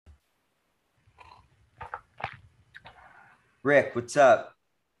Rick, what's up?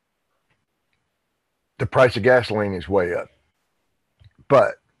 The price of gasoline is way up.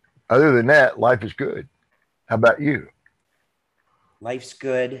 But other than that, life is good. How about you? Life's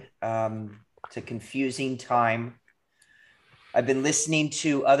good. It's a confusing time. I've been listening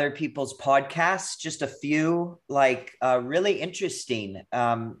to other people's podcasts, just a few, really interesting.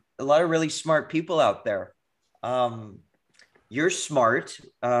 A lot of really smart people out there. Um, you're smart.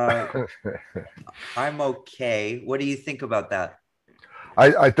 I'm okay. What do you think about that?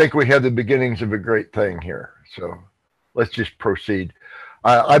 I think we have the beginnings of a great thing here. So let's just proceed.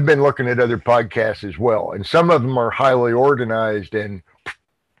 I've been looking at other podcasts as well, and some of them are highly organized and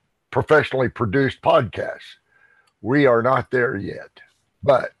professionally produced podcasts. We are not there yet,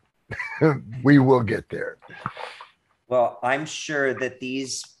 but we will get there. Well, I'm sure that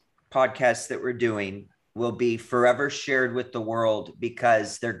these podcasts that we're doing will be forever shared with the world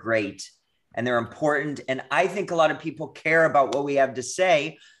because they're great and they're important. And I think a lot of people care about what we have to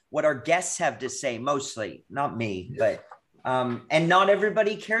say, what our guests have to say, mostly, not me, Yes. but, and not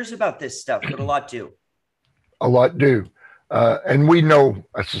everybody cares about this stuff, but a lot do. A lot do. And we know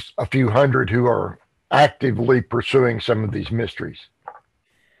a few hundred who are actively pursuing some of these mysteries.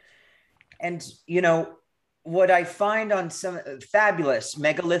 And, what I find on some fabulous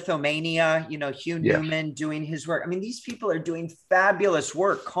megalithomania, Hugh Yes. Newman doing his work. I mean, these people are doing fabulous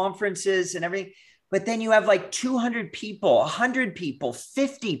work, conferences and everything. But then you have like 200 people, 100 people,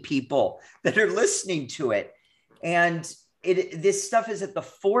 50 people that are listening to it. And this stuff is at the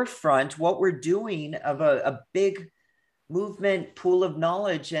forefront, what we're doing of a big movement pool of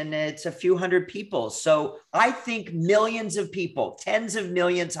knowledge, and it's a few hundred people. So I think millions of people, tens of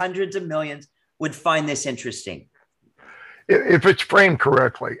millions, hundreds of millions would find this interesting. If it's framed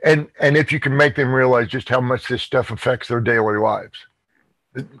correctly, and if you can make them realize just how much this stuff affects their daily lives.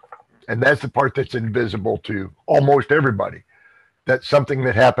 And that's the part that's invisible to almost everybody. That something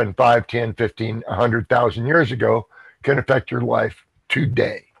that happened 5, 10, 15, 100,000 years ago can affect your life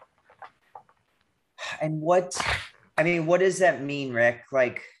today. And what does that mean, Rick?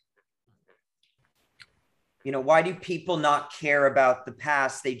 Why do people not care about the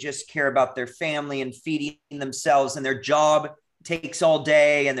past? They just care about their family and feeding themselves, and their job takes all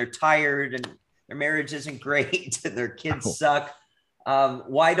day, and they're tired, and their marriage isn't great, and their kids suck.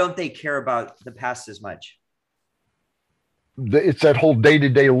 Why don't they care about the past as much? It's that whole day to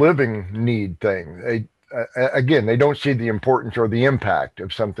day living need thing. Again, they don't see the importance or the impact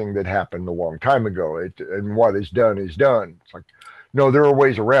of something that happened a long time ago. And what is done is done. It's like, no, there are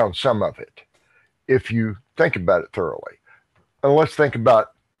ways around some of it if you think about it thoroughly. And let's think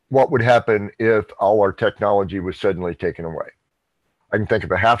about what would happen if all our technology was suddenly taken away. I can think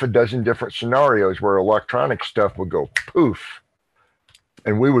of a half a dozen different scenarios where electronic stuff would go poof,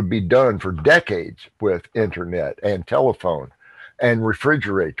 and we would be done for decades with internet and telephone and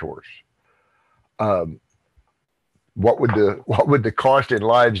refrigerators. Um, what would the cost in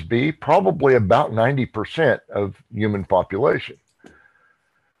lives be? Probably about 90% of human population.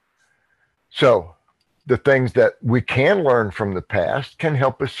 So the things that we can learn from the past can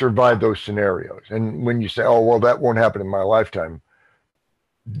help us survive those scenarios. And when you say, "Oh, well, that won't happen in my lifetime,"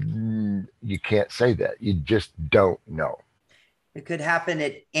 you can't say that. You just don't know. It could happen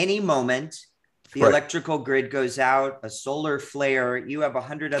at any moment. The Right. electrical grid goes out, a solar flare, you have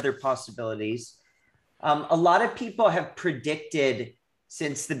 100 other possibilities. A lot of people have predicted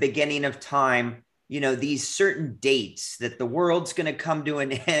since the beginning of time, these certain dates that the world's going to come to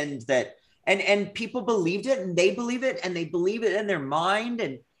an end, that and people believed it, and they believe it, and they believe it in their mind.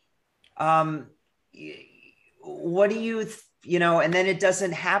 And um, what do and then it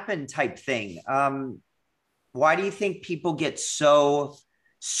doesn't happen type thing. Why do you think people get so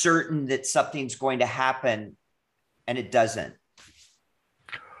certain that something's going to happen and it doesn't?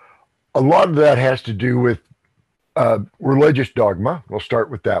 A lot of that has to do with religious dogma. We'll start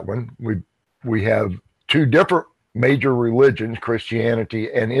with that one. We have two different major religions,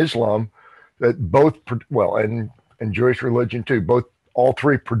 Christianity and Islam, that both well, and Jewish religion too. Both all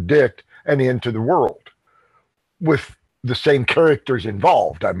three predict an end to the world with the same characters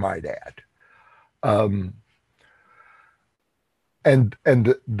involved. I might add, um, and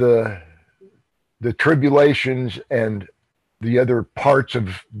the tribulations and the other parts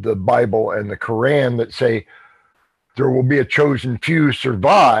of the Bible and the Quran that say there will be a chosen few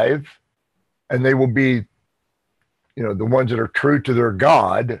survive, and they will be, the ones that are true to their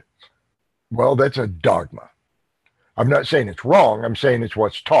God. Well, that's a dogma. I'm not saying it's wrong. I'm saying it's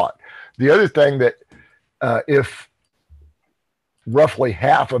what's taught. The other thing that if roughly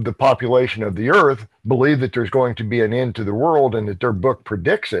half of the population of the earth believe that there's going to be an end to the world and that their book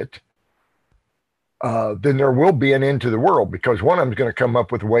predicts it, then there will be an end to the world because one of them is going to come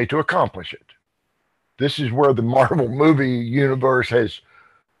up with a way to accomplish it. This is where the Marvel movie universe has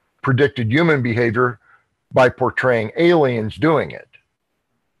predicted human behavior by portraying aliens doing it.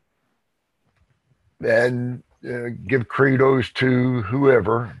 And give kudos to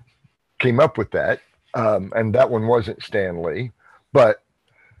whoever came up with that. And that one wasn't Stan Lee. But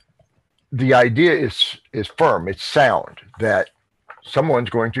the idea is firm, it's sound, that someone's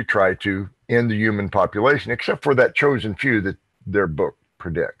going to try to end the human population, except for that chosen few that their book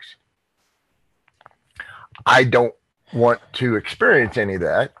predicts. I don't want to experience any of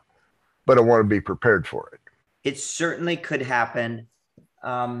that, but I want to be prepared for it. It certainly could happen.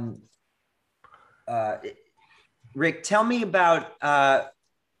 Rick, tell me about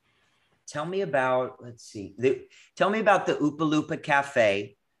let's see, tell me about the Oopa Loopa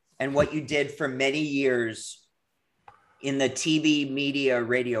Cafe and what you did for many years in the TV, media,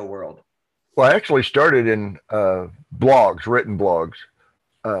 radio world. Well, I actually started in blogs, written blogs,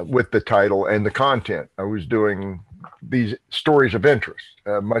 with the title and the content. I was doing these stories of interest,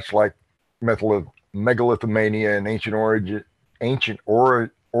 much like megalithomania and ancient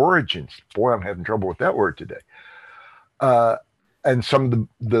origins. Boy, I'm having trouble with that word today. And some of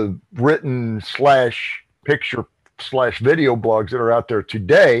the written / picture / video blogs that are out there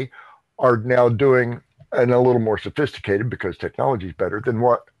today are now doing, and a little more sophisticated because technology is better than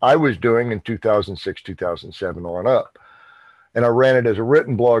what I was doing in 2006, 2007 on up. And I ran it as a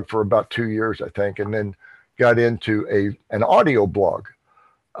written blog for about 2 years, I think, and then got into an audio blog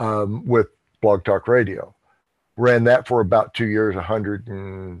with Blog Talk Radio. Ran that for about 2 years,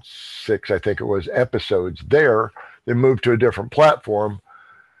 106, I think it was, episodes there. Then moved to a different platform.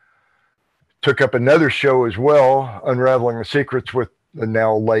 Took up another show as well, Unraveling the Secrets, with the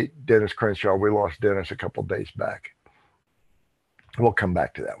now late Dennis Crenshaw. We lost Dennis a couple days back. We'll come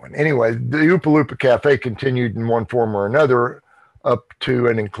back to that one. Anyway, the Oopa Loopa Cafe continued in one form or another up to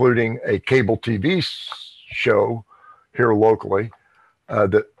and including a cable TV show here locally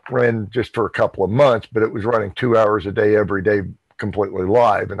that ran just for a couple of months, but it was running 2 hours a day, every day, completely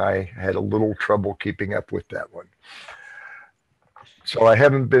live, and I had a little trouble keeping up with that one. So I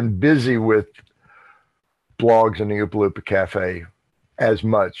haven't been busy with blogs and the Oopa Loopa Cafe as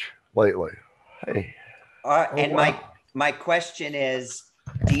much lately. Hey. And my question is,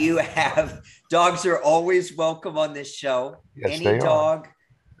 do you have dogs are always welcome on this show? Yes, any dog,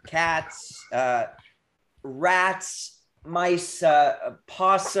 cats, rats, mice,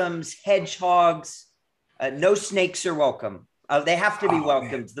 possums, hedgehogs, no snakes are welcome. They have to be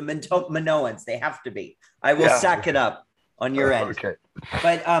welcomed. The Minoans, they have to be. I will sack it up on your end. Okay.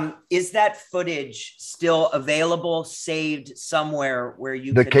 But is that footage still available, saved somewhere where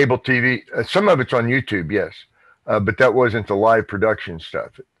you The cable TV, some of it's on YouTube, yes. But that wasn't the live production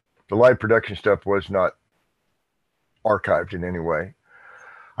stuff. The live production stuff was not archived in any way.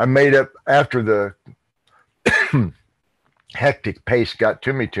 I made up after the hectic pace got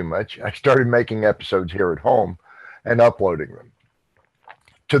to me too much. I started making episodes here at home and uploading them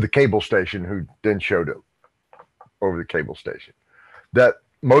to the cable station, who then showed it over the cable station. That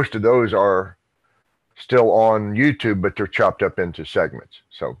most of those are still on YouTube, but they're chopped up into segments.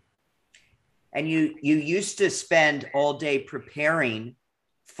 So. And you used to spend all day preparing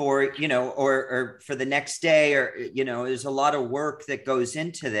for, or for the next day, or, there's a lot of work that goes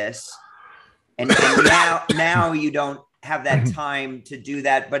into this. And now you don't have that time to do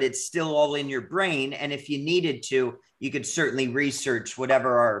that, but it's still all in your brain. And if you needed to, you could certainly research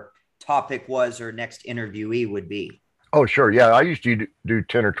whatever our topic was or next interviewee would be. Oh, sure. Yeah. I used to do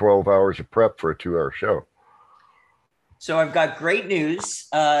 10 or 12 hours of prep for a 2-hour show. So I've got great news.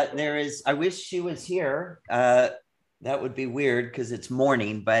 I wish she was here. That would be weird because it's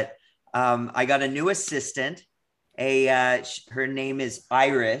morning, but I got a new assistant. Her name is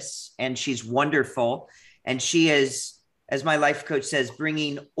Iris, and she's wonderful. And she is, as my life coach says,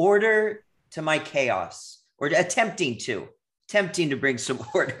 bringing order to my chaos, or attempting to bring some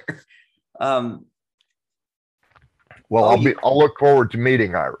order. I'll look forward to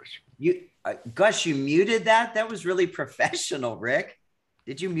meeting Iris. Gosh, you muted that? That was really professional, Rick.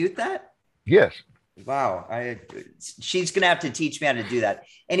 Did you mute that? Yes. Wow. She's going to have to teach me how to do that.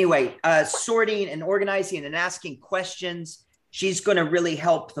 Anyway, sorting and organizing and asking questions. She's going to really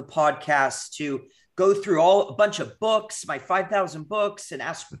help the podcast to go through a bunch of books, my 5,000 books, and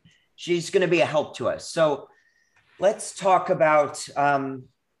ask. She's going to be a help to us. So let's talk about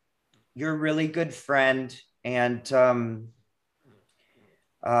your really good friend and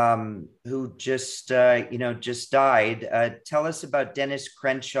who just died. Tell us about Dennis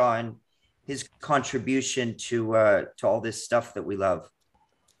Crenshaw and his contribution to all this stuff that we love.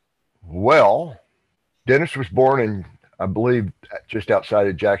 Well, Dennis was born in, I believe, just outside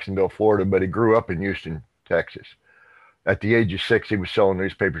of Jacksonville, Florida, but he grew up in Houston, Texas. At the age of 6, he was selling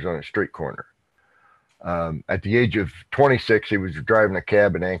newspapers on a street corner. At the age of 26, he was driving a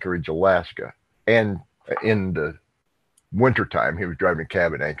cab in Anchorage, Alaska. And in the wintertime, he was driving a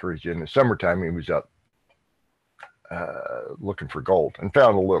cab in Anchorage. In the summertime, he was up looking for gold and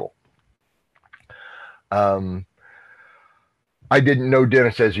found a little. I didn't know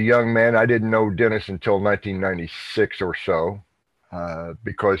Dennis as a young man. I didn't know Dennis until 1996 or so,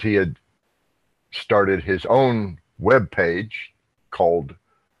 because he had started his own web page called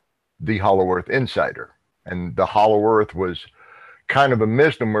The Hollow Earth Insider. And the Hollow Earth was kind of a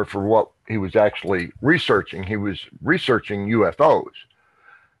misnomer for what he was actually researching. He was researching UFOs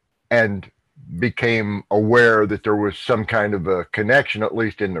and became aware that there was some kind of a connection, at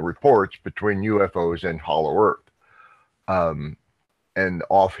least in the reports, between UFOs and Hollow Earth. And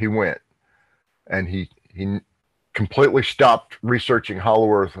off he went. And he completely stopped researching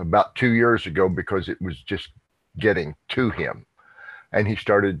Hollow Earth about 2 years ago because it was just getting to him. And he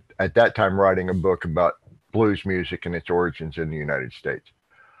started at that time writing a book about blues music and its origins in the United States.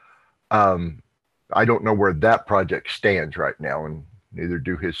 I don't know where that project stands right now, and neither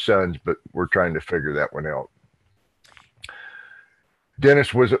do his sons, but we're trying to figure that one out.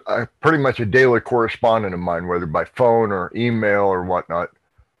 Dennis was pretty much a daily correspondent of mine, whether by phone or email or whatnot,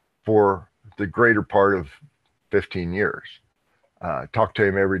 for the greater part of 15 years. Talked to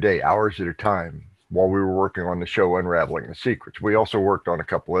him every day, hours at a time, while we were working on the show Unraveling the Secrets. We also worked on a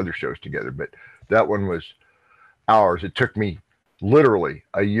couple other shows together, but that one was hours. It took me literally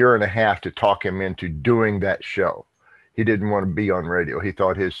a year and a half to talk him into doing that show. He didn't want to be on radio. He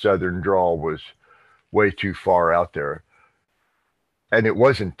thought his Southern drawl was way too far out there. And it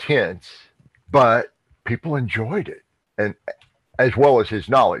was intense, but people enjoyed it. And as well as his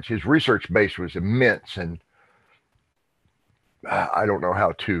knowledge, his research base was immense. And I don't know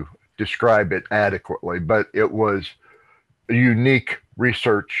how to describe it adequately, but it was a unique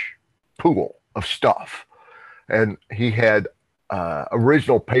research pool of stuff. And he had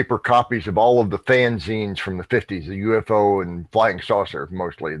original paper copies of all of the fanzines from the 50s, the UFO and flying saucer,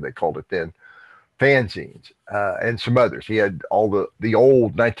 mostly they called it then, fanzines, and some others. He had all the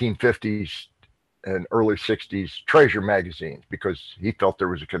old 1950s and early 60s treasure magazines because he felt there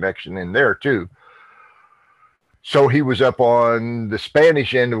was a connection in there too. So he was up on the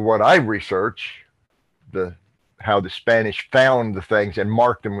Spanish end of what I research, how the Spanish found the things and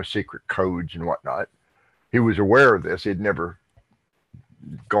marked them with secret codes and whatnot. He was aware of this. He'd never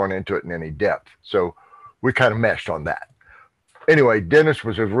gone into it in any depth. So we kind of meshed on that. Anyway, Dennis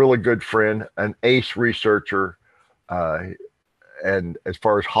was a really good friend, an ace researcher. And as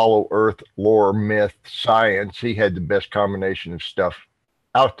far as Hollow Earth lore, myth, science, he had the best combination of stuff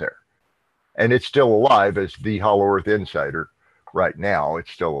out there. And it's still alive as the Hollow Earth Insider right now.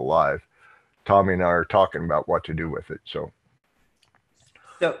 It's still alive. Tommy and I are talking about what to do with it. So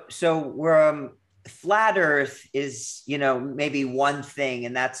we're flat Earth is, maybe one thing,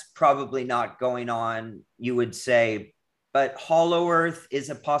 and that's probably not going on, you would say, but Hollow Earth is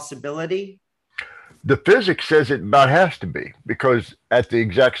a possibility. The physics says it about has to be, because at the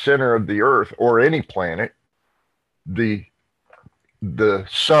exact center of the Earth or any planet, the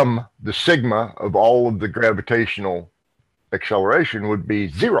sigma of all of the gravitational acceleration would be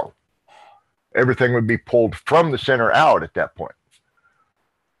zero. Everything would be pulled from the center out at that point.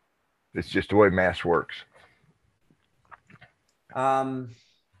 It's just the way mass works.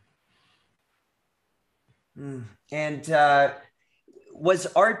 Was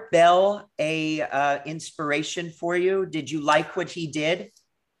Art Bell a inspiration for you? Did you like what he did?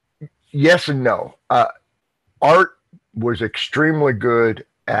 Yes and no. Art was extremely good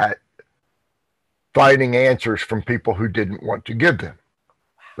at finding answers from people who didn't want to give them.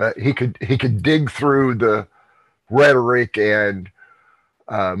 He could dig through the rhetoric and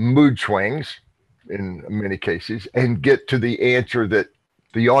mood swings in many cases and get to the answer that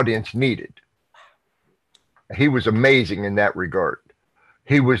the audience needed. He was amazing in that regard.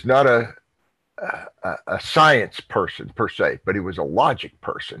 He was not a science person per se, but he was a logic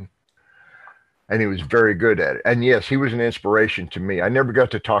person. And he was very good at it. And yes, he was an inspiration to me. I never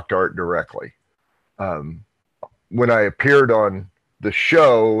got to talk to Art directly. When I appeared on the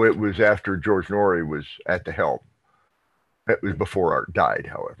show, it was after George Noory was at the helm. It was before Art died,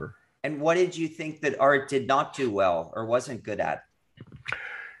 however. And what did you think that Art did not do well or wasn't good at?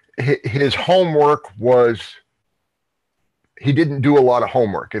 His homework was, he didn't do a lot of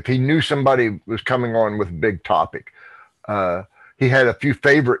homework. If he knew somebody was coming on with a big topic, he had a few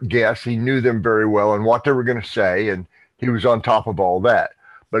favorite guests. He knew them very well and what they were going to say, and he was on top of all that.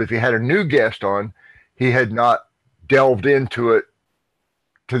 But if he had a new guest on, he had not delved into it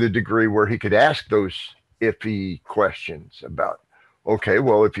to the degree where he could ask those iffy questions about, okay,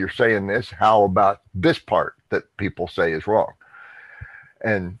 well, if you're saying this, how about this part that people say is wrong?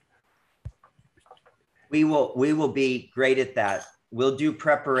 And we will be great at that. We'll do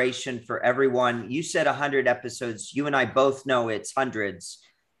preparation for everyone. You said 100 episodes. You and I both know it's hundreds.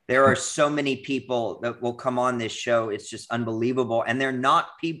 There are so many people that will come on this show. It's just unbelievable. And they're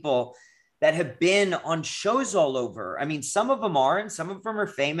not people that have been on shows all over. I mean, some of them are, and some of them are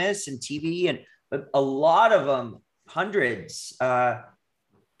famous and TV, but a lot of them, hundreds,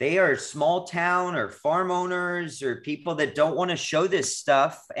 they are small town or farm owners or people that don't want to show this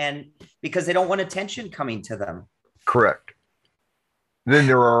stuff, and because they don't want attention coming to them. Correct. Then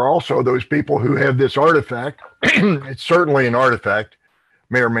there are also those people who have this artifact. It's certainly an artifact,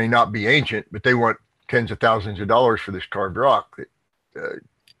 may or may not be ancient, but they want tens of thousands of dollars for this carved rock.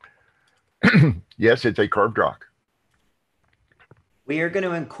 Yes, it's a carved rock. We are going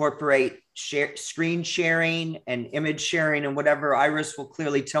to incorporate screen sharing and image sharing and whatever. Iris will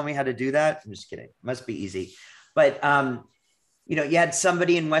clearly tell me how to do that. I'm just kidding. It must be easy. But, you had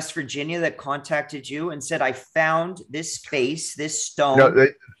somebody in West Virginia that contacted you and said, I found this space, this stone. No,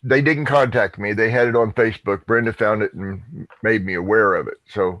 they didn't contact me. They had it on Facebook. Brenda found it and made me aware of it.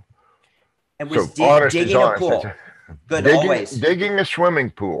 And was digging a pool. Good, always. Digging a swimming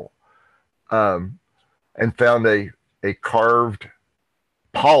pool. And found a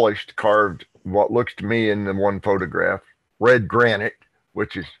polished, what looks to me in the one photograph, red granite,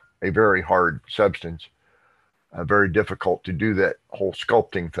 which is a very hard substance, very difficult to do that whole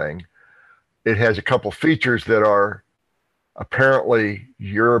sculpting thing. It has a couple features that are apparently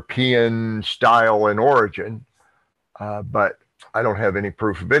European style in origin, but I don't have any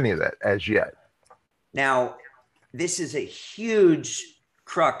proof of any of that as yet. Now, this is a huge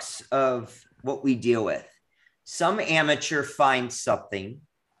crux of what we deal with. Some amateur finds something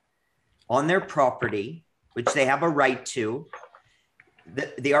on their property, which they have a right to.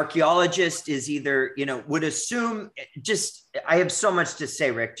 The archaeologist is either, would assume, I have so much to say,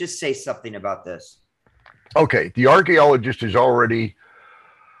 Rick, just say something about this. Okay. The archaeologist is already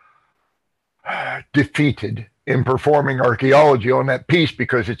defeated in performing archaeology on that piece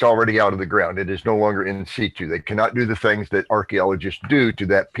because it's already out of the ground. It is no longer in situ. They cannot do the things that archaeologists do to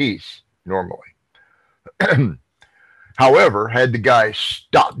that piece normally. However, had the guy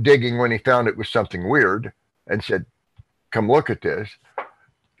stopped digging when he found it was something weird and said, come look at this,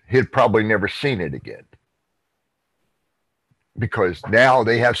 he'd probably never seen it again. Because now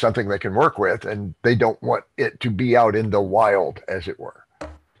they have something they can work with and they don't want it to be out in the wild, as it were.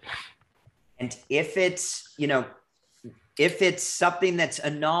 And if it's, if it's something that's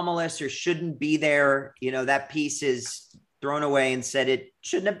anomalous or shouldn't be there, that piece is thrown away and said it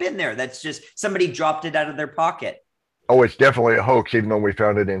shouldn't have been there. That's just somebody dropped it out of their pocket. Oh, it's definitely a hoax, even though we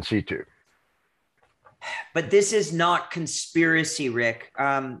found it in situ. But this is not conspiracy, Rick.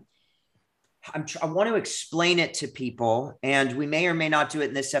 I want to explain it to people, and we may or may not do it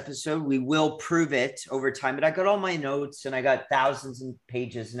in this episode. We will prove it over time, but I got all my notes and I got thousands of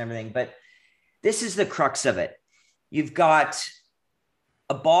pages and everything. But this is the crux of it. You've got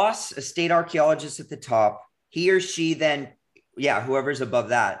a boss, a state archaeologist at the top. He or she then, whoever's above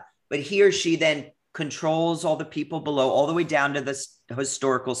that, but he or she then controls all the people below, all the way down to the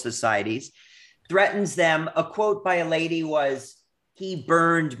historical societies, threatens them. A quote by a lady was, he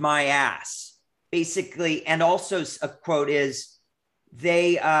burned my ass, basically. And also a quote is,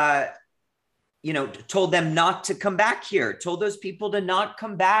 they, told them not to come back here, told those people to not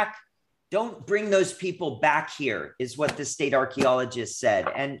come back. Don't bring those people back here, is what the state archaeologist said.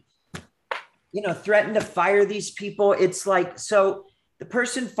 And, threatened to fire these people. It's like, so the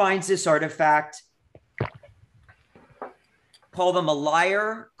person finds this artifact, call them a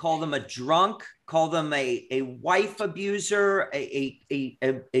liar, call them a drunk, call them a wife abuser, a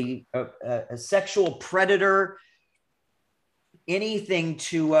sexual predator, anything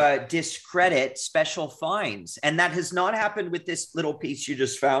to discredit special fines. And that has not happened with this little piece you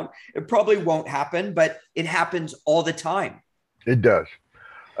just found. It probably won't happen, but it happens all the time. It does.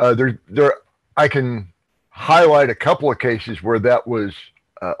 I can highlight a couple of cases where that was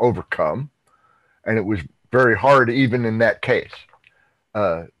overcome, and it was very hard even in that case.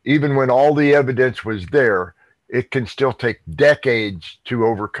 Even when all the evidence was there, it can still take decades to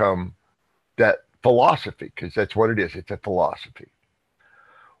overcome that philosophy, because that's what it is. It's a philosophy.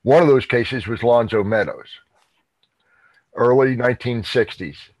 One of those cases was Lonzo Meadows. Early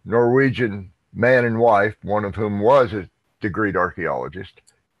 1960s, Norwegian man and wife, one of whom was a degreed archaeologist,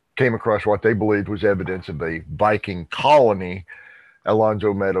 came across what they believed was evidence of a Viking colony at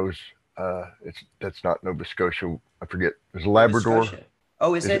Lonzo Meadows That's not Nova Scotia. I forget. There's Nova Labrador. Scotia.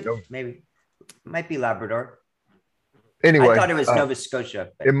 Oh, is Is it it? Nova? Maybe. Might be Labrador. I Anyway, thought it was Nova Scotia.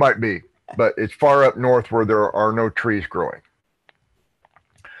 But... it might be, but it's far up north where there are no trees growing.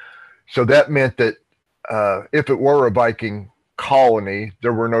 So that meant that if it were a Viking colony,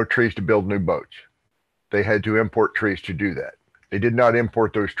 there were no trees to build new boats. They had to import trees to do that. They did not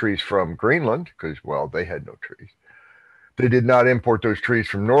import those trees from Greenland because, well, they had no trees. They did not import those trees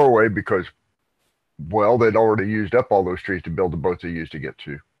from Norway because, well, they'd already used up all those trees to build the boats they used to get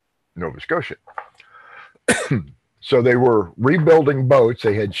to Nova Scotia. So they were rebuilding boats.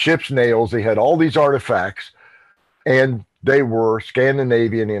 They had ship's nails. They had all these artifacts, and they were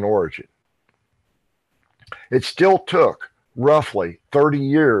Scandinavian in origin. It still took roughly 30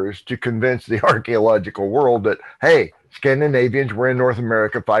 years to convince the archaeological world that, hey, Scandinavians were in North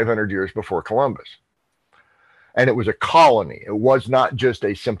America 500 years before Columbus. And it was a colony. It was not just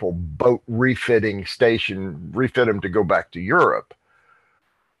a simple boat refitting station, refit them to go back to Europe.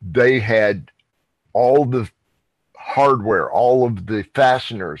 They had all the hardware, all of the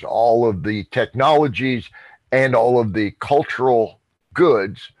fasteners, all of the technologies, and all of the cultural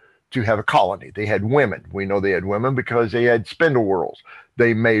goods to have a colony. They had women. We know they had women because they had spindle whorls.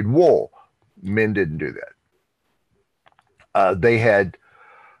 They made wool. Men didn't do that. They had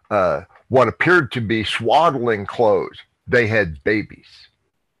what appeared to be swaddling clothes. They had babies.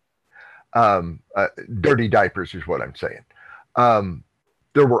 Dirty diapers is what I'm saying.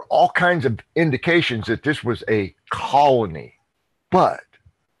 There were all kinds of indications that this was a colony, but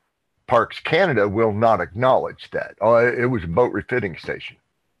Parks Canada will not acknowledge that. It was a boat refitting station.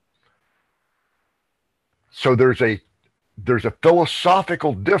 So there's a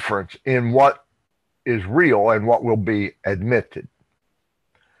philosophical difference in what is real and what will be admitted.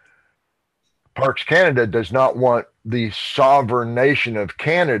 Parks Canada does not want the sovereign nation of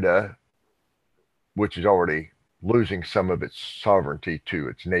Canada, which is already losing some of its sovereignty to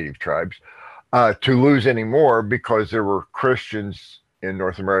its native tribes, to lose any more because there were Christians in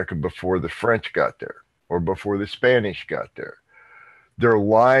North America before the French got there or before the Spanish got there. Their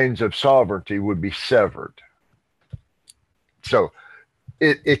lines of sovereignty would be severed. So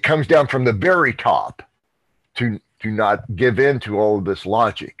it comes down from the very top to not give in to all of this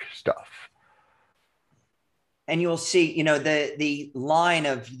logic stuff. And you'll see, the line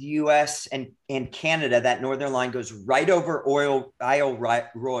of the U.S. and Canada, that northern line goes right over Isle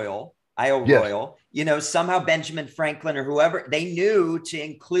Royal. Yes. Somehow Benjamin Franklin or whoever, they knew to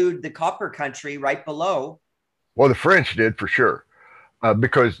include the copper country right below. Well, the French did for sure,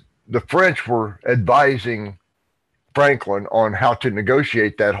 because the French were advising Franklin on how to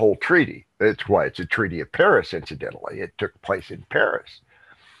negotiate that whole treaty. That's why it's a Treaty of Paris, incidentally. It took place in Paris.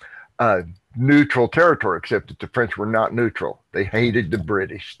 Neutral territory, except that the French were not neutral. They hated the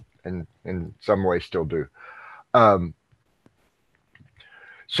British, and in some ways still do.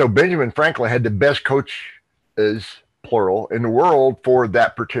 So Benjamin Franklin had the best coaches, plural, in the world for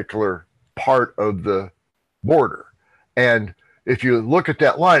that particular part of the border. And if you look at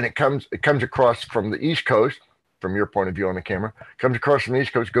that line, it comes across from the East Coast, from your point of view on the camera, comes across from the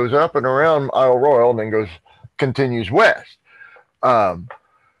East Coast, goes up and around Isle Royal, and then continues west.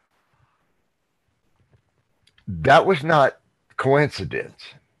 That was not coincidence.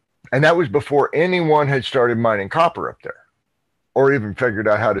 And that was before anyone had started mining copper up there or even figured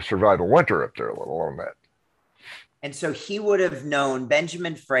out how to survive a winter up there, let alone that. And so he would have known,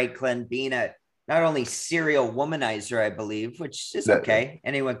 Benjamin Franklin, being a not only serial womanizer, I believe, which is okay.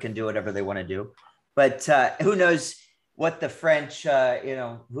 Anyone can do whatever they want to do. But who knows what the French,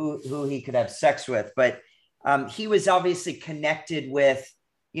 who he could have sex with. But he was obviously connected with,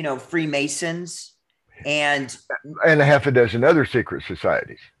 Freemasons. And a half a dozen other secret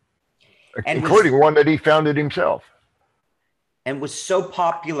societies, including one that he founded himself. And was so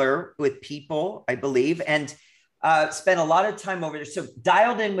popular with people, I believe, and spent a lot of time over there. So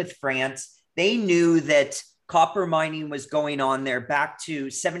dialed in with France. They knew that copper mining was going on there back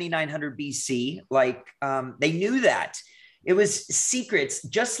to 7900 BC. They knew that. It was secrets,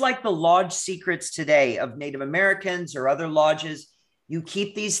 just like the lodge secrets today of Native Americans or other lodges. You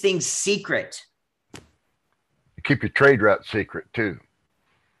keep these things secret. Keep your trade route secret too.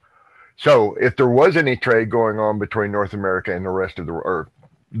 So if there was any trade going on between North America and the rest of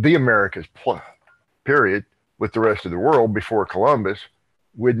the Americas, period, with the rest of the world before Columbus,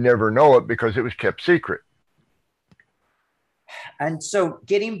 we'd never know it because it was kept secret. And so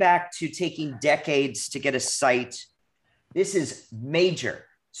getting back to taking decades to get a site, this is major.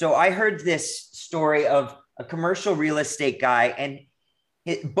 So I heard this story of a commercial real estate guy, and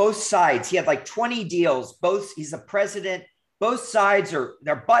both sides, he had like 20 deals. He's a president both sides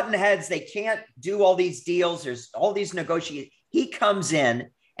they're button heads. They can't do all these deals. There's all these negotiations. He comes in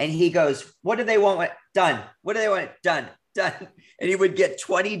and he goes, what do they want? Done. What do they want? Done. And he would get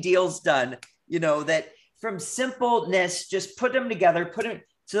 20 deals done, that from simpleness, just put them together,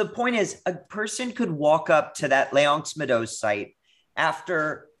 So the point is, a person could walk up to that Léonce Meadows site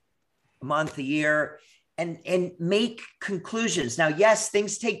after a month, a year, and make conclusions. Now, yes,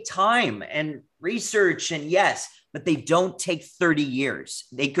 things take time and research, and yes, but they don't take 30 years.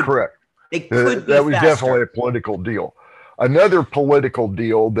 Correct. They could be that was faster. Definitely a political deal. Another political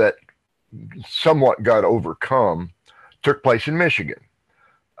deal that somewhat got overcome took place in Michigan.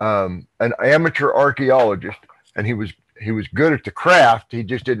 An amateur archaeologist, and he was good at the craft. He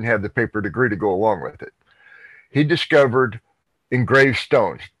just didn't have the paper degree to go along with it. He discovered engraved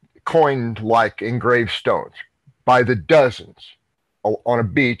stones, coin-like engraved stones, by the dozens on a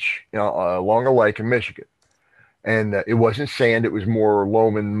beach along a lake in Michigan. And it wasn't sand, it was more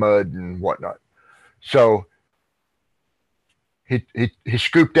loam and mud and whatnot. So he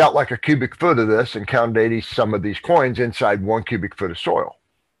scooped out like a cubic foot of this and counted 80 some of these coins inside 1 cubic foot of soil.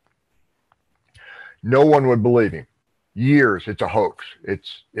 No one would believe him. Years, it's a hoax.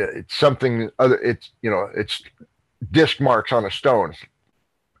 It's something other. It's disc marks on a stone,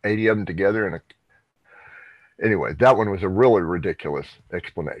 80 of them together, and anyway, that one was a really ridiculous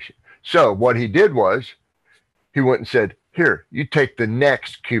explanation. So what he did was he went and said, "Here, you take the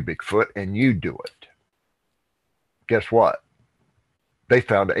next cubic foot and you do it." Guess what? They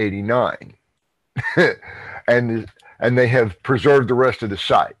found 89, and they have preserved the rest of the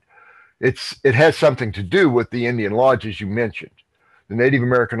site. It has something to do with the Indian lodges you mentioned. The Native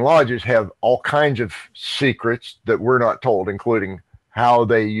American lodges have all kinds of secrets that we're not told, including how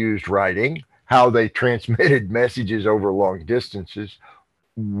they used writing, how they transmitted messages over long distances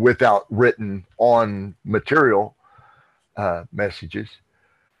without written on material messages.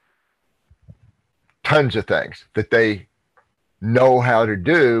 Tons of things that they know how to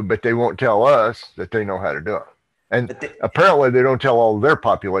do, but they won't tell us that they know how to do it. And apparently they don't tell all of their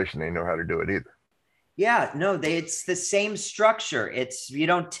population they know how to do it either. Yeah, no, it's the same structure. You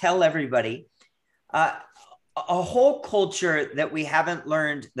don't tell everybody. A whole culture that we haven't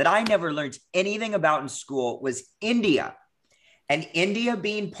learned, that I never learned anything about in school, was India. And India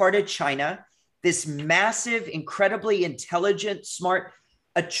being part of China, this massive, incredibly intelligent, smart,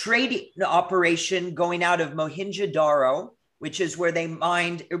 a trade operation going out of Mohenjo-daro, which is where they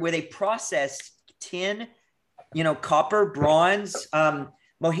processed tin, copper, bronze,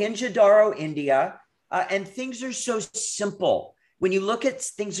 Mohenjo-daro, India. And things are so simple. When you look at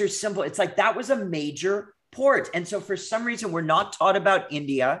things are simple, it's like that was a major port. And so for some reason, we're not taught about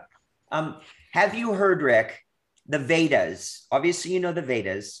India. Have you heard, Rick, the Vedas? Obviously, the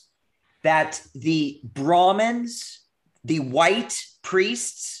Vedas, that the Brahmins, the white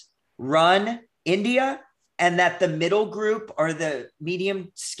priests, run India, and that the middle group are the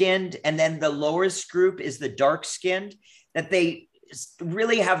medium skinned, and then the lowest group is the dark skinned, that they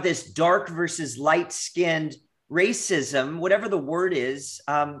really have this dark versus light skinned racism, whatever the word is,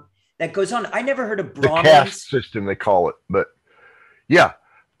 that goes on. I never heard of Brahmins. The caste system, they call it, but yeah.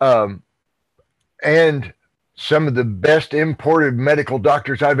 And some of the best imported medical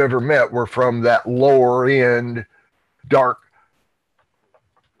doctors I've ever met were from that lower end, dark.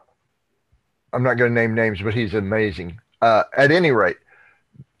 I'm not going to name names, but he's amazing. At any rate,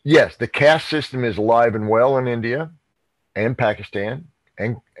 yes, the caste system is alive and well in India and Pakistan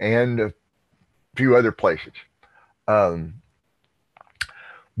and a few other places.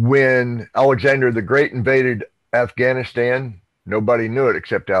 When Alexander the Great invaded Afghanistan, nobody knew it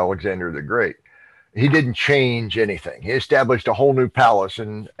except Alexander the Great. He didn't change anything. He established a whole new palace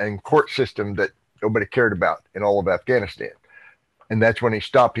and court system that nobody cared about in all of Afghanistan. And that's when he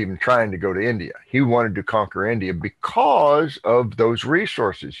stopped even trying to go to India. He wanted to conquer India because of those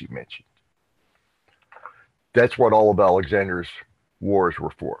resources you mentioned. That's what all of Alexander's wars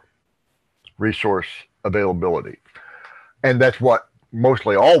were for, resource availability. And that's what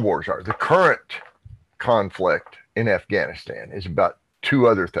mostly all wars are. The current conflict in Afghanistan is about two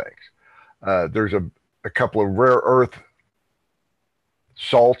other things. There's a couple of rare earth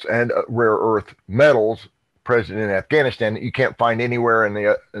salts and rare earth metals present in Afghanistan that you can't find anywhere in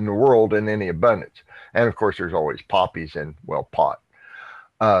the world in any abundance. And of course, there's always poppies and, well, pot.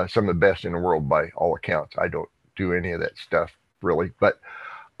 Some of the best in the world by all accounts. I don't do any of that stuff really, but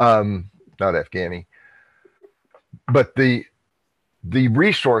not Afghani. But the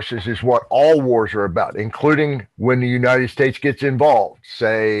resources is what all wars are about, including when the United States gets involved.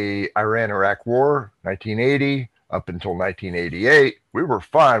 Say Iran-Iraq War, 1980, up until 1988. We were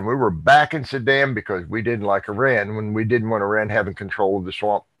fine. We were back in Saddam because we didn't like Iran when we didn't want Iran having control of the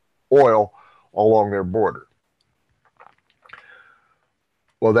swamp oil along their border.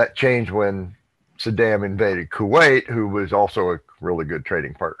 Well, that changed when Saddam invaded Kuwait, who was also a really good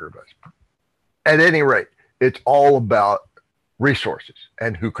trading partner of us. At any rate, it's all about resources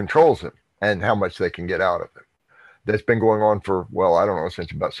and who controls them and how much they can get out of them. That's been going on for, well, I don't know,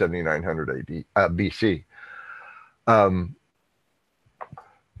 since about 7900 BC.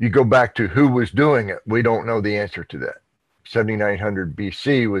 You go back to who was doing it, we don't know the answer to that. 7900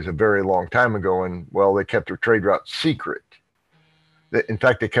 BC was a very long time ago, and, well, they kept their trade routes secret. In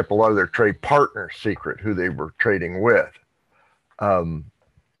fact, they kept a lot of their trade partners secret, who they were trading with.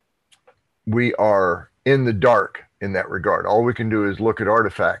 We are in the dark in that regard. All we can do is look at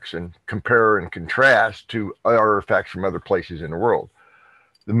artifacts and compare and contrast to artifacts from other places in the world.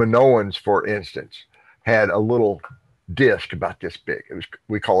 The Minoans, for instance, had a little disc about this big.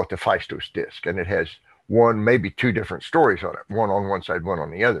 We call it the Phaistos disc, and it has one, maybe two different stories on it, one on one side, one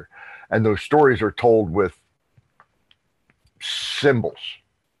on the other. And those stories are told with symbols.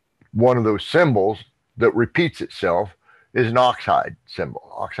 One of those symbols that repeats itself is an oxide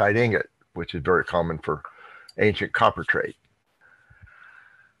symbol, oxide ingot, which is very common for ancient copper trade.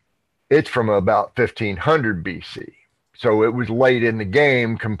 It's from about 1500 BC. So it was late in the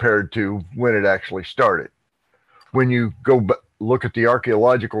game compared to when it actually started. When you go look at the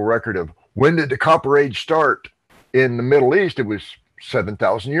archaeological record of when did the Copper Age start in the Middle East, it was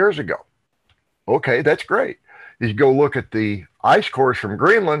 7,000 years ago. Okay, that's great. You go look at the ice cores from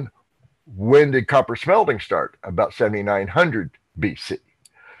Greenland, when did copper smelting start? About 7,900 BC.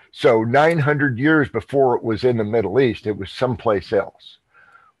 So 900 years before it was in the Middle East, it was someplace else.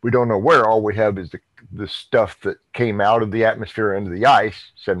 We don't know where. All we have is the stuff that came out of the atmosphere into the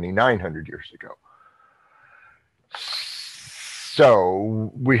ice 7,900 years ago.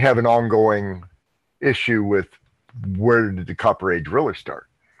 So we have an ongoing issue with where did the Copper Age really start?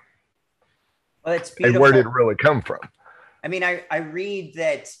 Well, it's beautiful. And where did it really come from? I mean, I read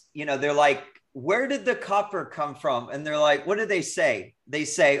that, they're like, where did the copper come from? And they're like, what do they say? They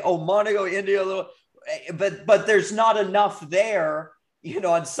say, oh, Monaco, India, but there's not enough there,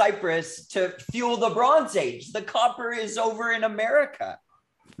 on Cyprus to fuel the Bronze Age. The copper is over in America.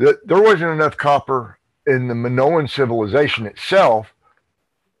 There wasn't enough copper in the Minoan civilization itself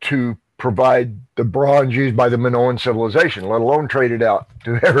to provide the bronze used by the Minoan civilization, let alone trade it out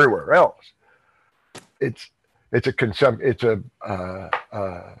to everywhere else. It's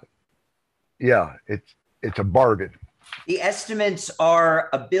a bargain. The estimates are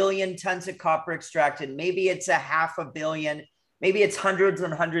 1 billion tons of copper extracted. Maybe it's 500 million. Maybe it's hundreds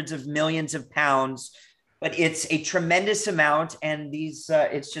and hundreds of millions of pounds, but it's a tremendous amount. And it's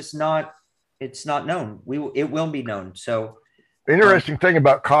not known. It will be known. So interesting thing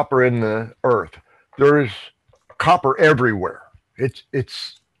about copper in the earth, there is copper everywhere.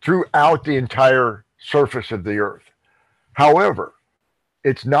 It's throughout the entire surface of the earth. However,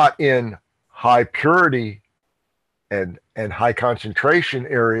 it's not in high purity and high concentration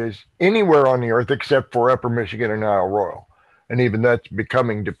areas anywhere on the earth except for Upper Michigan and Isle Royale. And even that's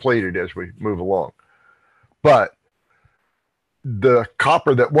becoming depleted as we move along. But the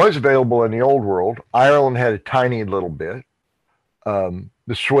copper that was available in the old world, Ireland had a tiny little bit. The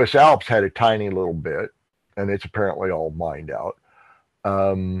Swiss Alps had a tiny little bit, and it's apparently all mined out.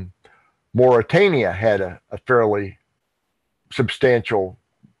 Mauritania had a fairly substantial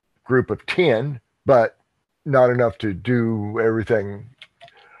group of tin, but not enough to do everything.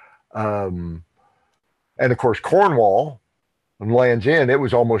 And of course, Cornwall and Land's End, it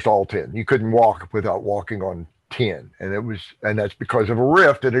was almost all tin. You couldn't walk without walking on tin, and that's because of a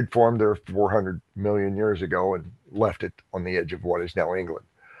rift that had formed there 400 million years ago and left it on the edge of what is now England.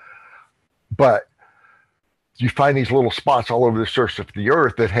 But you find these little spots all over the surface of the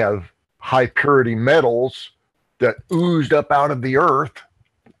earth that have high purity metals that oozed up out of the earth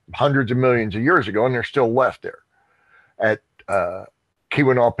hundreds of millions of years ago, and they're still left there. At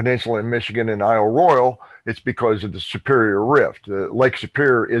Keweenaw Peninsula in Michigan and Isle Royale, it's because of the Superior Rift. Lake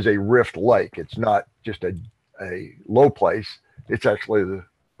Superior is a rift lake. It's not just a low place. It's actually the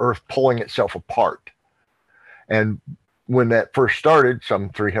earth pulling itself apart. And when that first started, some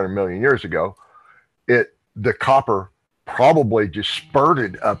 300 million years ago, the copper probably just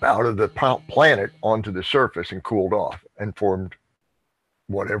spurted up out of the planet onto the surface and cooled off and formed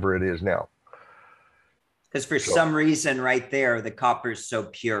whatever it is now. Because for some reason right there, the copper is so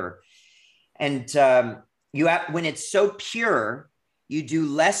pure. And when it's so pure, you do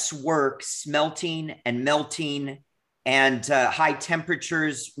less work smelting and melting and high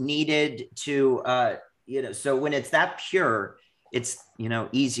temperatures needed to So when it's that pure, it's,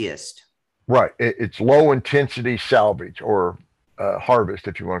 easiest. Right. It's low intensity salvage or harvest,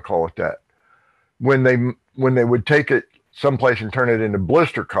 if you want to call it that. When they would take it someplace and turn it into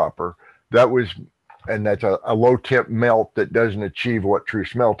blister copper, and that's a low temp melt that doesn't achieve what true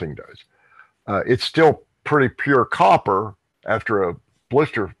smelting does. It's still pretty pure copper after a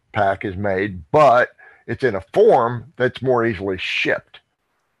blister pack is made, but it's in a form that's more easily shipped.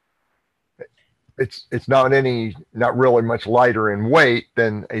 It's not really much lighter in weight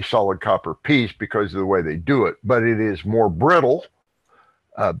than a solid copper piece because of the way they do it, but it is more brittle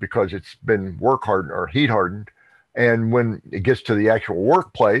because it's been work hardened or heat hardened. And when it gets to the actual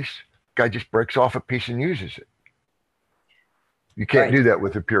workplace, guy just breaks off a piece and uses it. You can't do that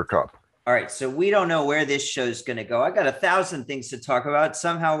with a pure copper. All right. So we don't know where this show's going to go. I got 1,000 things to talk about.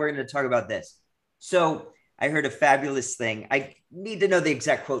 Somehow we're going to talk about this. So I heard a fabulous thing. I need to know the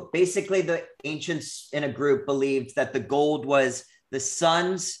exact quote. Basically, the ancients in a group believed that the gold was the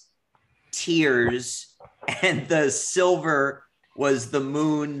sun's tears and the silver was the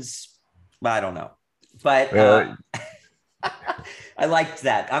moon's, I don't know. But I liked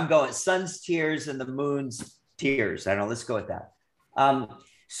that. I'm going sun's tears and the moon's tears. I don't know. Let's go with that.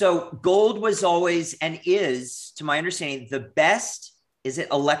 So gold was always and is, to my understanding, the best, is it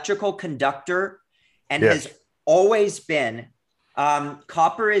electrical conductor? And yes. Has always been.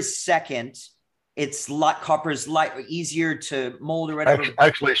 Copper is second. Copper is easier to mold or whatever.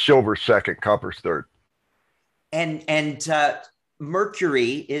 Actually, silver's second, copper's third. And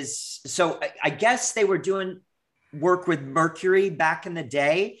mercury is, so I guess they were doing work with mercury back in the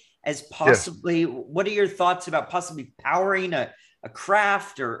day as possibly, yes. What are your thoughts about possibly powering a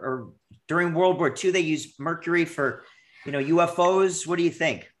craft or during World War II, they used mercury for, UFOs. What do you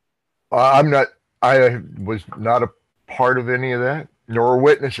think? I was not a part of any of that, nor a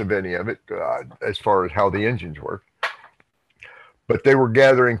witness of any of it, as far as how the engines work. But they were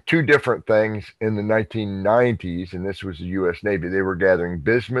gathering two different things in the 1990s, and this was the U.S. Navy. They were gathering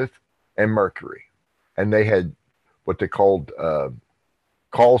bismuth and mercury, and they had what they called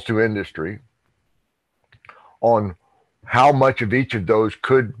calls to industry on how much of each of those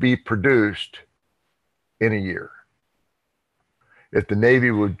could be produced in a year. If the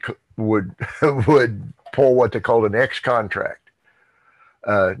Navy would pull what they called an X contract.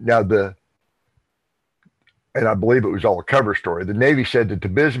 And I believe it was all a cover story. The Navy said that the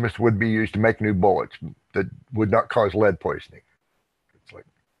bismuth would be used to make new bullets that would not cause lead poisoning. It's like,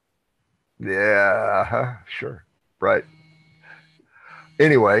 yeah, sure, right.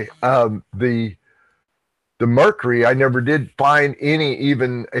 Anyway, the mercury, I never did find any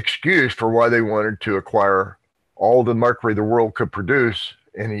even excuse for why they wanted to acquire all the mercury the world could produce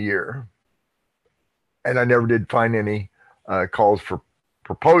in a year. And I never did find any calls for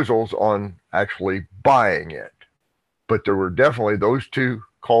proposals on actually buying it. But there were definitely those two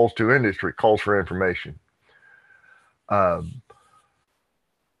calls to industry, calls for information.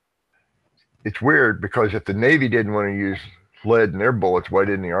 It's weird because if the Navy didn't want to use lead in their bullets, why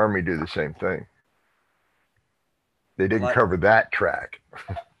didn't the Army do the same thing? They didn't cover that track.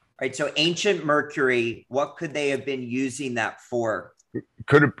 Right. So ancient mercury, what could they have been using that for?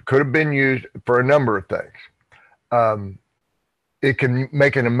 Could have been used for a number of things. It can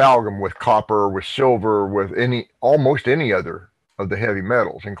make an amalgam with copper, with silver, with almost any other of the heavy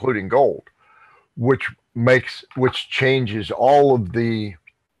metals, including gold, which changes all of the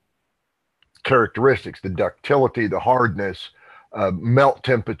characteristics, the ductility, the hardness, melt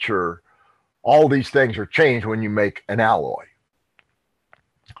temperature. All these things are changed when you make an alloy.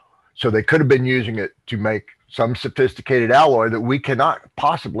 So they could have been using it to make some sophisticated alloy that we cannot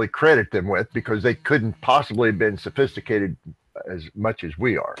possibly credit them with because they couldn't possibly have been sophisticated as much as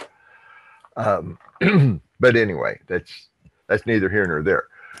we are. But anyway, that's neither here nor there.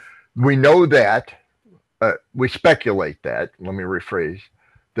 We know that, we speculate that, let me rephrase,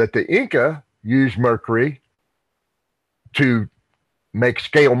 that the Inca used mercury to make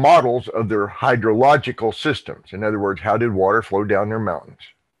scale models of their hydrological systems. In other words, how did water flow down their mountains?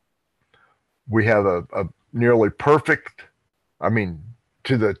 We have a nearly perfect,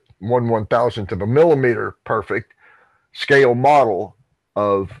 to the 1/1000th of a millimeter perfect scale model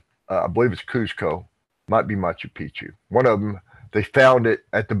of, I believe it's Cuzco, might be Machu Picchu. One of them, they found it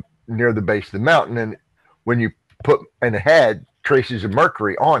near the base of the mountain, and it had traces of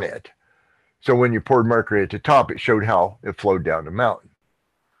mercury on it. So when you poured mercury at the top, it showed how it flowed down the mountain.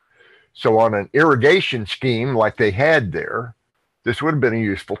 So on an irrigation scheme like they had there, this would have been a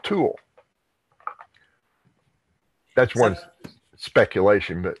useful tool. That's one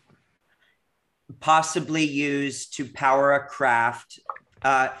speculation, but possibly used to power a craft.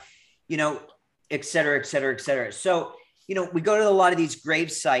 et cetera, et cetera, et cetera. So, we go to a lot of these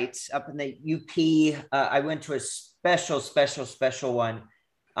grave sites up in the UP. I went to a special one,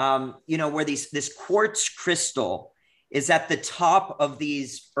 where this quartz crystal is at the top of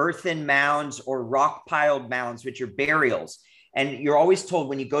these earthen mounds or rock piled mounds, which are burials. And you're always told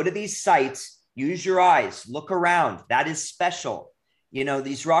when you go to these sites, use your eyes, look around. That is special.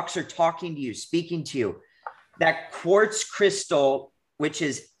 These rocks are talking to you, speaking to you. That quartz crystal, which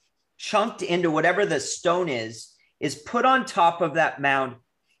is chunked into whatever the stone is put on top of that mound.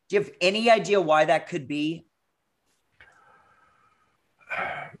 Do you have any idea why that could be?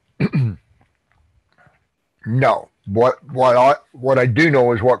 No. What I do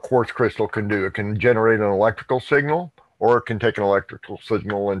know is what quartz crystal can do. It can generate an electrical signal, or it can take an electrical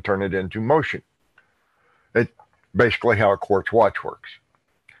signal and turn it into motion. It's basically how a quartz watch works.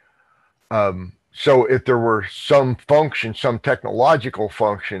 So if there were some function, some technological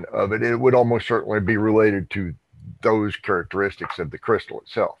function of it, it would almost certainly be related to those characteristics of the crystal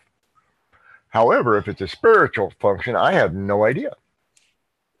itself. However, if it's a spiritual function, I have no idea.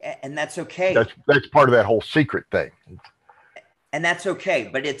 And that's okay. That's part of that whole secret thing. And that's okay,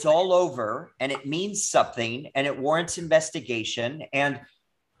 but it's all over and it means something and it warrants investigation. And,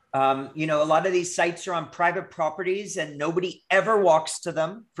 a lot of these sites are on private properties and nobody ever walks to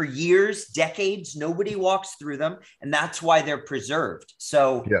them for years, decades. Nobody walks through them. And that's why they're preserved.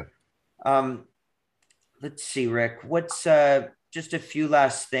 So, yeah. Let's see, Rick, what's just a few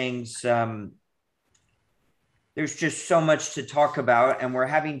last things. There's just so much to talk about and we're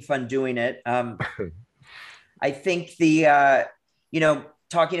having fun doing it. I think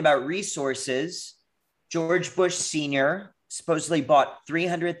talking about resources, George Bush Sr. supposedly bought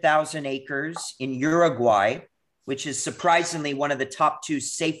 300,000 acres in Uruguay, which is surprisingly one of the top two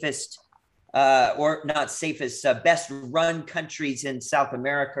safest, or not safest, best run countries in South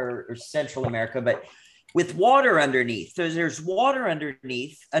America or Central America, but with water underneath. So there's water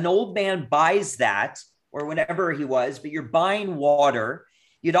underneath. An old man buys that, or whenever he was, but you're buying water.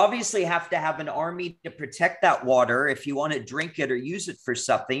 You'd obviously have to have an army to protect that water if you want to drink it or use it for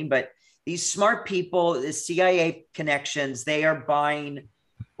something. But these smart people, the CIA connections, they are buying,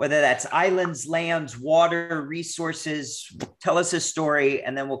 whether that's islands, lands, water, resources. Tell us a story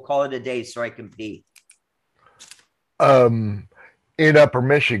and then we'll call it a day so I can pee. In Upper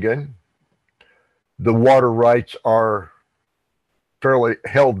Michigan, the water rights are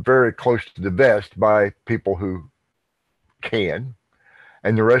held very close to the vest by people who can.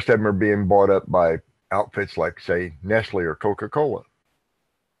 And the rest of them are being bought up by outfits like, say, Nestle or Coca-Cola.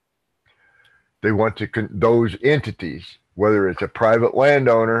 They want to, those entities, whether it's a private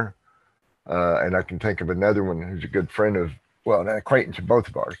landowner, and I can think of another one who's a good friend of, well, an acquaintance of both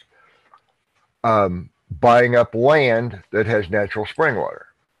of ours, buying up land that has natural spring water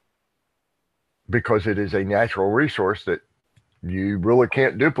because it is a natural resource that you really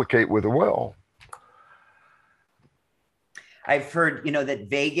can't duplicate with a well. I've heard, that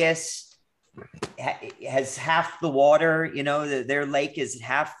Vegas has half the water, their lake is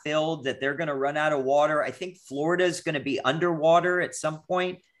half filled, that they're going to run out of water. I think Florida is going to be underwater at some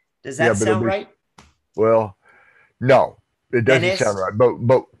point. Does that sound right? Well, no, it doesn't sound right.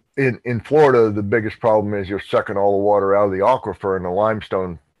 But in Florida, the biggest problem is you're sucking all the water out of the aquifer and the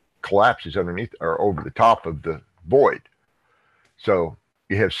limestone collapses underneath or over the top of the void. So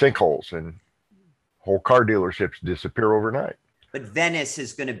you have sinkholes and whole car dealerships disappear overnight. But Venice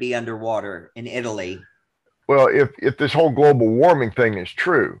is going to be underwater in Italy. Well, if this whole global warming thing is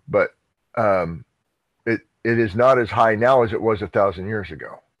true, but it is not as high now as it was 1,000 years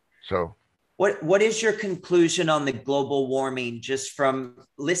ago. So what is your conclusion on the global warming, just from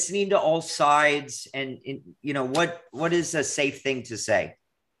listening to all sides? And what is a safe thing to say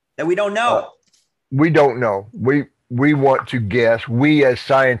that we don't know? We don't know. We want to guess. We as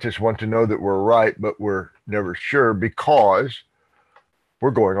scientists want to know that we're right, but we're never sure because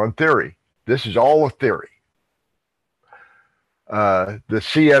we're going on theory. This is all a theory. The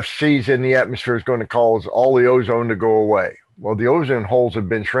CFCs in the atmosphere is going to cause all the ozone to go away. Well, the ozone holes have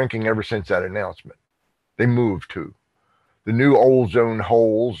been shrinking ever since that announcement. They move too. The new ozone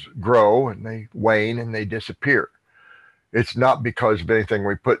holes grow and they wane and they disappear. It's not because of anything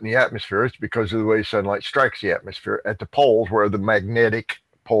we put in the atmosphere. It's because of the way sunlight strikes the atmosphere at the poles where the magnetic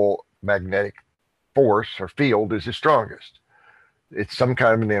force or field is the strongest. It's some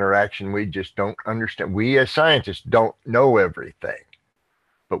kind of an interaction we just don't understand. We as scientists don't know everything,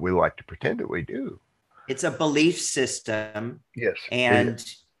 but we like to pretend that we do. It's a belief system. Yes. And,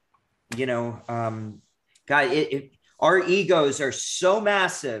 God, our egos are so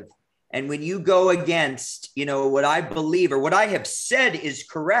massive And when you go against, you know, what I believe or what I have said is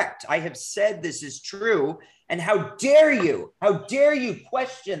correct, I have said this is true. And how dare you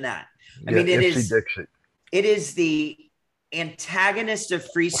question that? I mean, it is the antagonist of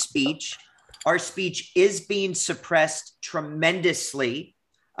free speech. Our speech is being suppressed tremendously.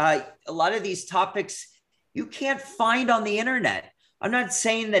 A lot of these topics you can't find on the internet. I'm not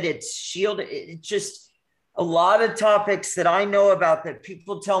saying that it's shielded. It's just a lot of topics that I know about that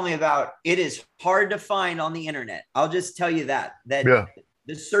people tell me about. It is hard to find on the internet. I'll just tell you that Yeah.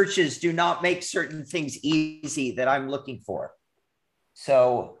 the searches do not make certain things easy that I'm looking for.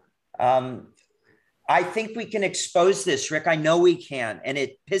 So I think we can expose this, Rick. I know we can. And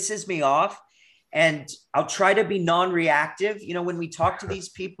it pisses me off. And I'll try to be non-reactive. You know, when we talk to these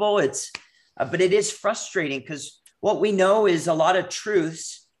people, but it is frustrating because what we know is a lot of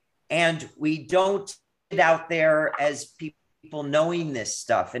truths and we don't get out there as people knowing this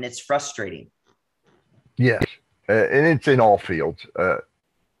stuff. And it's frustrating. Yes. And it's in all fields.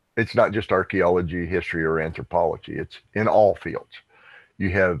 It's not just archaeology, history, or anthropology. It's in all fields. You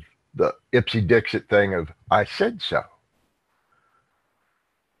have the Ipsy Dixit thing of, I said so.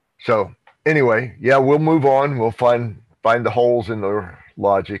 So anyway, yeah, we'll move on. We'll find the holes in the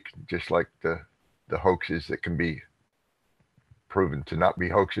logic, just like the hoaxes that can be proven to not be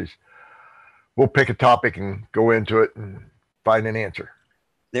hoaxes. We'll pick a topic and go into it and find an answer.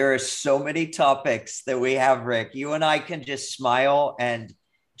 There are so many topics that we have, Rick. You and I can just smile and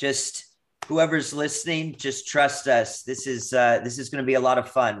just whoever's listening, just trust us. This is going to be a lot of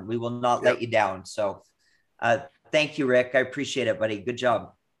fun. We will not let you down. So thank you, Rick. I appreciate it, buddy. Good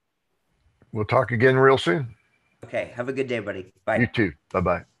job. We'll talk again real soon. Okay. Have a good day, buddy. Bye. You too.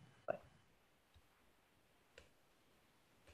 Bye-bye.